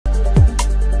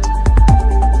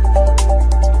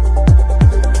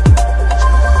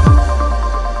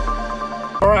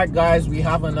right, guys, we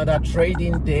have another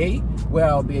trading day where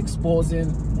I'll be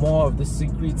exposing more of the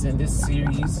secrets in this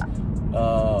series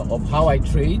of how I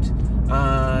trade.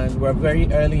 And we're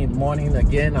very early in the morning.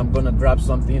 Again, I'm gonna grab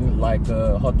something like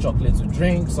hot chocolate to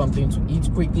drink, something to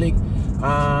eat quickly,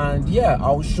 and yeah,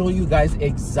 I'll show you guys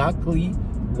exactly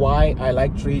why I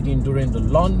like trading during the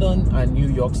London and New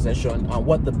York session and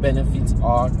what the benefits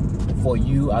are for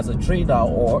you as a trader,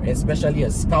 or especially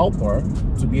a scalper,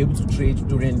 to be able to trade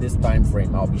during this time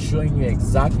frame. I'll be showing you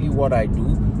exactly what I do,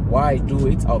 why I do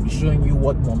it. I'll be showing you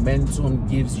what momentum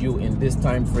gives you in this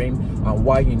time frame and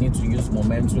why you need to use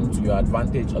momentum to your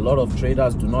advantage. A lot of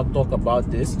traders do not talk about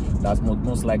this. That's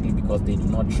most likely because they do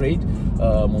not trade.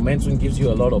 Momentum gives you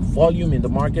a lot of volume in the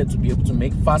market to be able to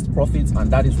make fast profits,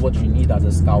 and that is what you need as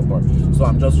a scalper. So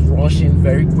I'm just rushing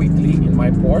very quickly in my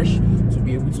Porsche to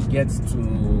be able to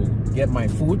get my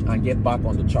food and get back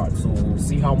on the chart. So we'll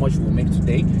see how much we'll make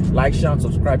today. Like, share, and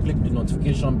subscribe. Click the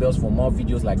notification bells for more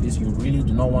videos like this. You really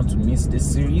do not want to miss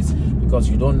this series because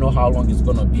you don't know how long it's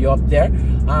going to be up there.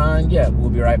 And yeah, we'll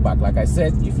be right back. Like I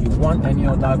said, if you want any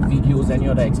other videos, any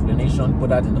other explanation, put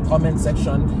that in the comment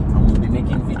section and we'll be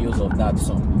making videos of that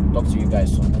soon. Talk to you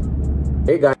guys soon.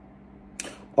 Hey guys.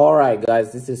 All right,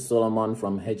 guys, this is Solomon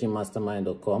from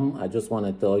hedgingmastermind.com. I just want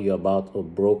to tell you about a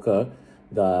broker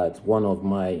that one of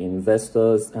my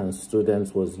investors and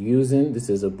students was using. This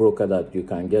is a broker that you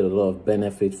can get a lot of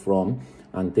benefit from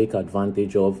and take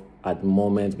advantage of at the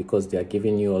moment because they are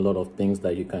giving you a lot of things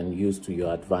that you can use to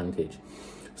your advantage.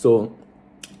 So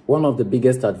one of the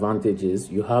biggest advantages,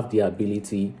 you have the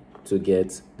ability to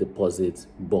get deposit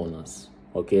bonus.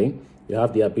 Okay, you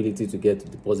have the ability to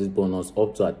get deposit bonus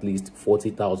up to at least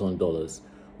 $40,000.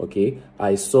 okay,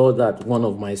 I saw that one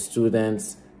of my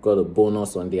students got a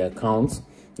bonus on the account.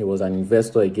 He was an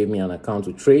investor. He gave me an account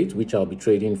to trade, which I'll be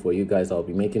trading for you guys. I'll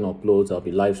be making uploads. I'll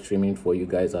be live streaming for you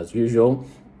guys as usual,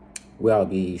 where I'll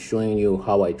be showing you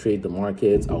how I trade the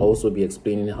market. I'll also be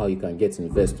explaining how you can get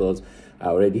investors. I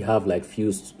already have like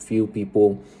few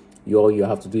people. All you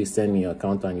have to do is send me your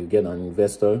account and you get an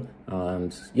investor.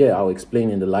 And yeah, I'll explain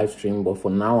in the live stream. But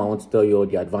for now, I want to tell you all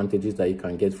the advantages that you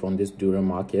can get from these during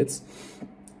markets.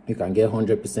 You can get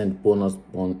 100% bonus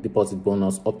deposit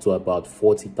bonus up to about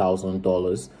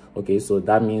 $40,000. Okay, so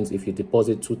that means if you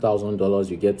deposit $2,000,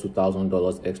 you get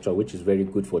 $2,000 extra, which is very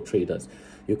good for traders.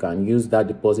 You can use that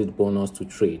deposit bonus to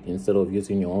trade instead of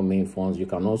using your own main funds. You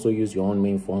can also use your own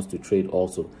main funds to trade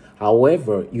also.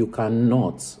 However, you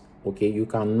cannot, okay, you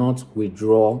cannot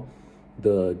withdraw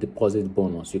the deposit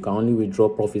bonus. You can only withdraw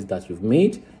profits that you've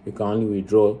made. You can only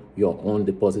withdraw your own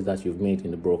deposit that you've made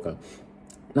in the broker.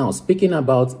 Now, speaking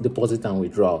about deposit and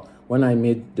withdrawal, when I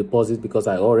made deposit, because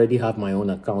I already have my own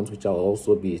account, which I'll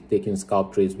also be taking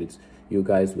scalp trades with you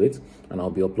guys with, and I'll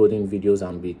be uploading videos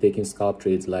and be taking scalp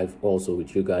trades live also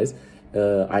with you guys.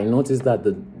 I noticed that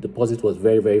the deposit was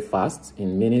very, very fast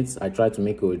in minutes. I tried to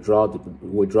make a withdrawal. The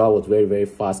withdrawal was very, very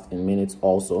fast in minutes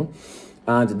also.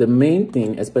 And the main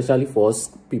thing, especially for us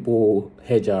people who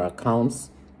hedge our accounts,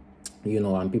 you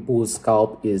know, and people who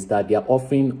scalp, is that they are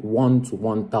offering 1 to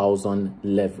 1,000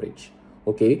 leverage,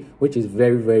 okay, which is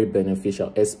very, very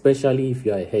beneficial, especially if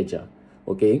you are a hedger.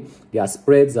 Okay, their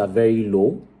spreads are very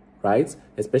low, right?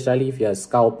 Especially if you're a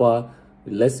scalper.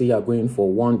 Let's say you're going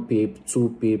for 1 pip,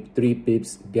 2 pip, 3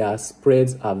 pips, their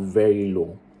spreads are very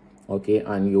low. Okay,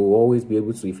 and you'll always be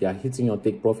able to, if you are hitting your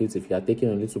take profits, if you are taking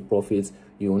a little profits,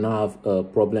 you will not have a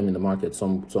problem in the market.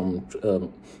 Some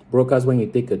brokers, when you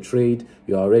take a trade,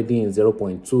 you're already in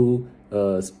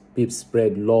 0.2 pip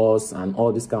spread loss and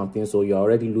all this kind of thing, so you're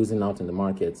already losing out in the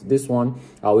market. This one,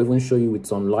 I'll even show you with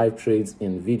some live trades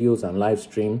in videos and live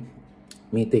stream,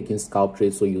 me taking scalp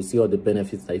trades, so you see all the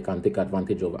benefits that you can take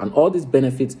advantage of. And all these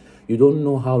benefits, you don't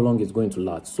know how long it's going to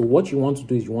last. So what you want to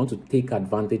do is you want to take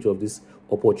advantage of these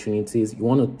opportunities. You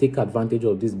want to take advantage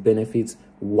of these benefits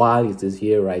while it is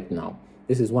here right now.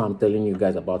 This is why I'm telling you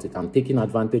guys about it. I'm taking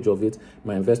advantage of it.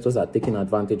 My investors are taking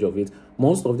advantage of it.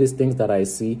 Most of these things that I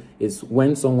see is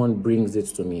when someone brings it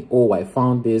to me. Oh, I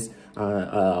found this.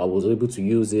 I was able to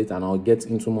use it, and I'll get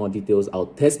into more details. I'll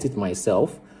test it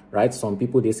myself. Right? Some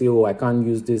people, they say, oh, I can't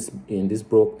use this in this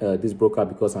broker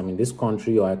because I'm in this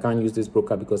country, or I can't use this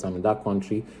broker because I'm in that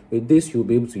country. With this, you'll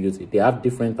be able to use it. They have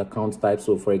different account types.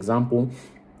 So for example,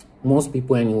 most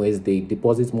people anyways, they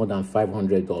deposit more than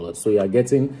 $500. So you're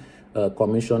getting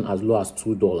commission as low as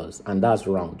 $2, and that's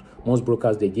round. Most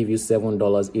brokers, they give you $7,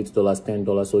 $8,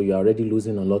 $10, so you're already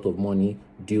losing a lot of money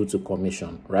due to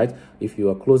commission, right? If you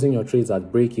are closing your trades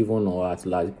at break even or at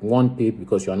like 1 pip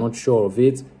because you're not sure of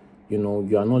it, you know,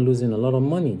 you are not losing a lot of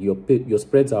money. Your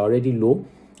spreads are already low,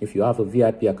 if you have a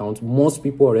VIP account, most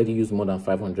people already use more than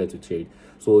 500 to trade.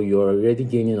 So you're already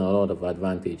gaining a lot of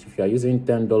advantage. If you are using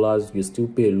 $10, you still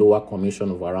pay a lower commission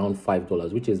of around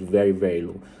 $5, which is very, very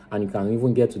low. And you can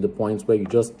even get to the point where you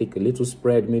just take a little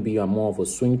spread. Maybe you are more of a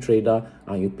swing trader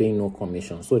and you pay no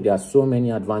commission. So there are so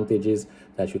many advantages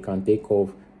that you can take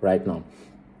off right now.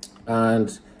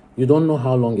 And you don't know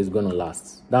how long it's going to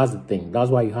last. That's the thing. That's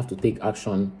why you have to take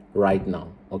action right now.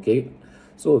 Okay,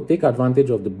 so take advantage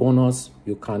of the bonus.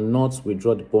 You cannot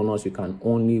withdraw the bonus. You can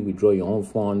only withdraw your own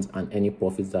funds and any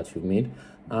profits that you've made.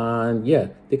 And yeah,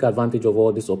 take advantage of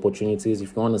all these opportunities. If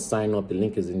you want to sign up, the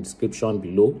link is in the description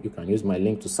below. You can use my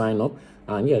link to sign up.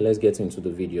 And yeah, let's get into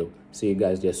the video. See you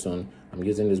guys there soon. I'm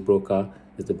using this broker.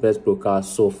 It's the best broker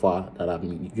so far that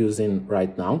I'm using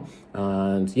right now.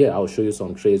 And yeah, I'll show you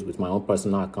some trades with my own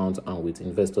personal account and with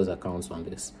investors' accounts on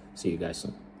this. See you guys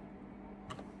soon.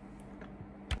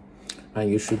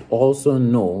 And you should also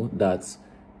know that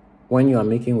when you are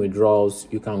making withdrawals,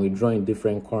 you can withdraw in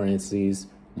different currencies,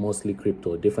 mostly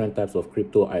crypto, different types of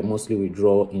crypto. I mostly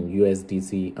withdraw in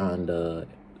USDT and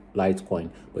Litecoin,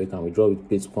 but you can withdraw with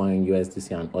Bitcoin,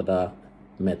 USDC, and other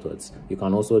methods. You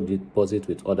can also deposit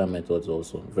with other methods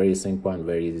also. Very simple and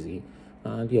very easy.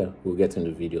 And yeah, we'll get in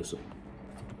the video soon.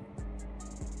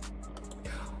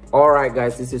 Alright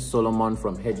guys, this is Solomon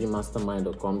from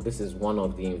hedgingmastermind.com. This is one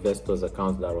of the investors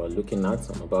accounts that we're looking at.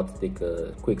 I'm about to take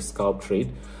a quick scalp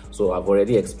trade. So I've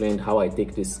already explained how I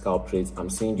take these scalp trades. I'm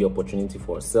seeing the opportunity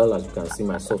for a sell. As you can see,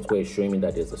 my software is showing me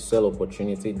that there's a sell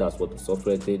opportunity. That's what the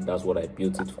software did. That's what I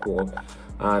built it for.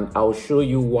 And I'll show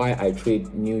you why I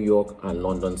trade New York and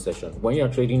London session. When you're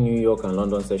trading New York and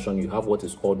London session, you have what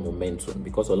is called momentum,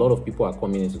 because a lot of people are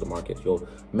coming into the market. Your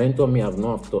mentor may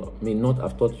not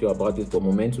have taught you about this, but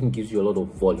momentum gives you a lot of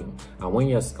volume. And when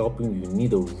you're scalping, you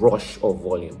need a rush of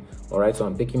volume. All right, so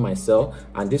I'm taking my sell,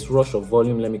 and this rush of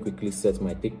volume, let me quickly set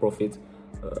my take profit.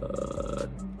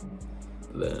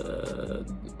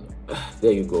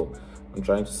 There you go. I'm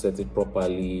trying to set it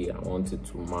properly. I want it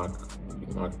to mark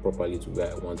properly to where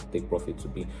I want to take profit to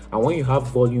be. And when you have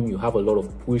volume, you have a lot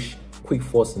of quick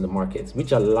force in the market,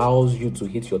 which allows you to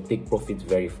hit your take profit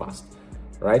very fast.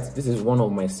 Right, this is one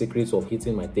of my secrets of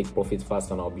hitting my take profit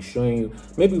fast, and I'll be showing you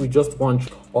maybe with just one,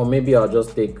 or maybe I'll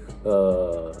just take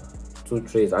 2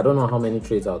 trades. I don't know how many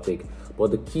trades I'll take,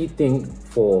 but the key thing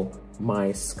for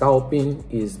my scalping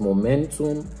is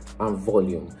momentum and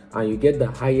volume. And you get the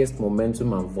highest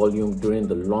momentum and volume during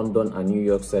the London and New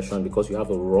York session because you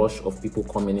have a rush of people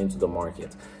coming into the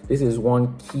market. This is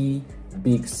one key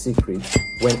big secret.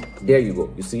 When there you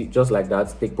go, you see, just like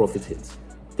that, take profit hits.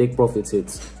 Take profit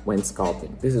hits when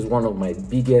scalping. This is one of my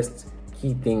biggest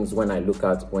key things when I look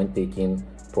at when taking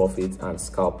profits and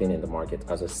scalping in the market.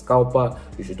 As a scalper,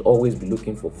 you should always be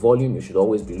looking for volume. You should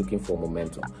always be looking for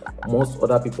momentum. Most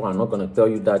other people are not going to tell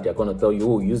you that. They're going to tell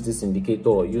you, oh, use this indicator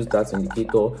or use that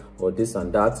indicator or this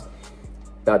and that.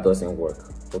 That doesn't work.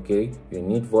 Okay, you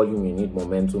need volume, you need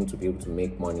momentum to be able to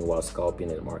make money while scalping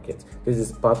in the market. This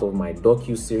is part of my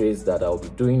docu-series that I'll be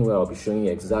doing, where I'll be showing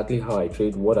you exactly how I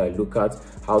trade, what I look at,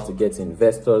 how to get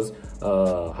investors,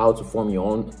 how to form your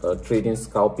own trading,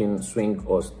 scalping,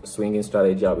 swinging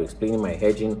strategy. I'll be explaining my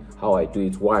hedging, how I do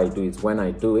it, why I do it, when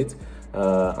I do it.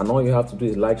 And all you have to do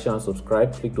is like, share, and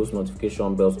subscribe. Click those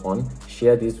notification bells on,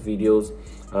 share these videos,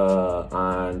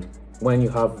 and when you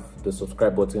have the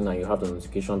subscribe button and you have the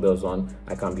notification bells on,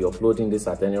 I can be uploading this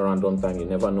at any random time. You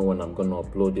never know when I'm going to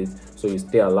upload it, so you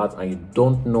stay alert, and you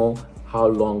don't know how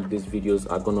long these videos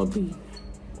are going to be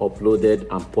uploaded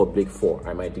and public for.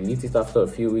 I might delete it after a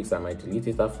few weeks, I might delete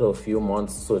it after a few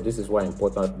months. So this is why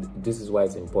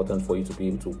it's important for you to be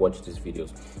able to watch these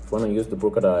videos. If you want to use the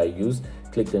broker that I use,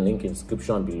 click the link in the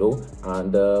description below,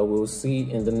 and we'll see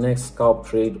in the next scalp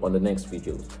trade on the next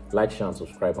videos. Like, share, and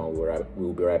subscribe, and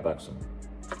we'll be right back soon.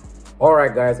 All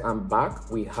right guys, I'm back.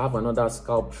 We have another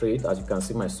scalp trade. As you can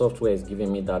see, my software is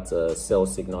giving me that sell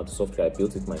signal. The software, I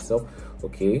built it myself.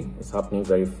 Okay, it's happening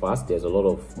very fast. There's a lot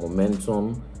of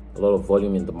momentum, a lot of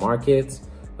volume in the market.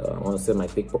 I want to say my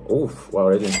take. Oh, we're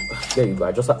already there. You go.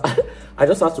 I just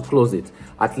have to close it.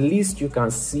 At least you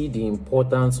can see the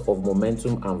importance of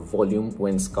momentum and volume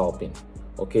when scalping.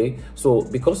 Okay, so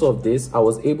because of this, I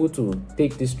was able to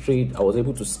take this trade. I was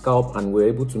able to scalp, and we're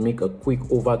able to make a quick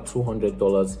over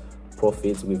 $200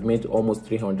 profits. We've made almost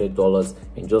 $300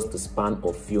 in just the span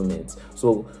of few minutes.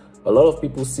 So A lot of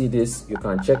people see this. You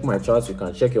can check my charts, you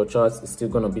can check your charts, it's still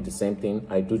going to be the same thing.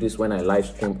 I do this when I live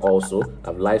stream also.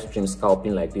 I've live stream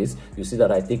scalping like this. You see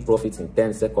that I take profits in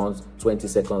 10 seconds, 20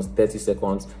 seconds, 30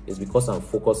 seconds. It's because I'm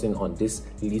focusing on these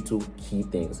little key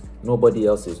things. Nobody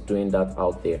else is doing that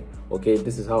out there. Okay,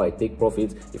 this is how I take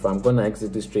profits. If I'm going to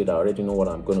exit this trade, I already know what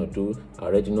I'm going to do. I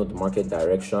already know the market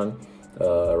direction.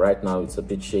 Right now it's a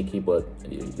bit shaky, but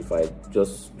if I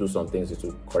just do some things, it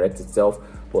will correct itself.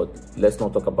 But let's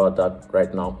not talk about that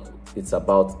right now. It's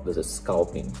about the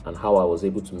scalping and how I was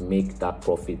able to make that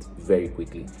profit very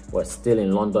quickly. We're still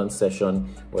in London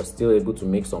session. We're still able to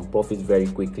make some profit very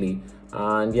quickly.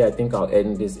 And yeah, I think I'll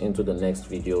end this into the next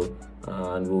video,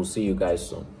 and we'll see you guys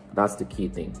soon. That's the key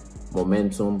thing.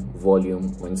 Momentum,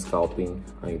 volume when scalping,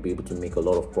 and you'll be able to make a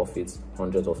lot of profits,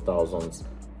 hundreds of thousands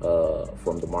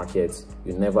from the markets.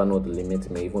 You never know the limit.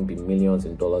 It may even be millions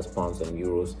in dollars, pounds, and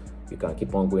euros. You can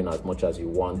keep on going as much as you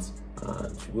want,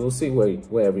 and we'll see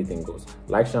where everything goes.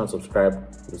 Like, share, and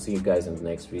subscribe. We'll see you guys in the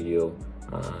next video,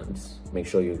 and make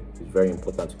sure it's very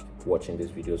important to keep watching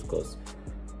these videos because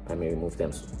I may remove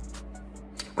them soon.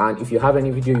 And if you have any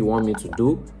video you want me to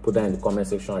do, put that in the comment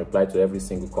section. I reply to every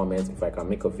single comment. If I can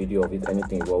make a video of it,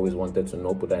 anything you've always wanted to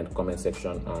know, put that in the comment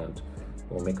section and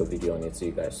we'll make a video on it. See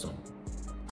you guys soon.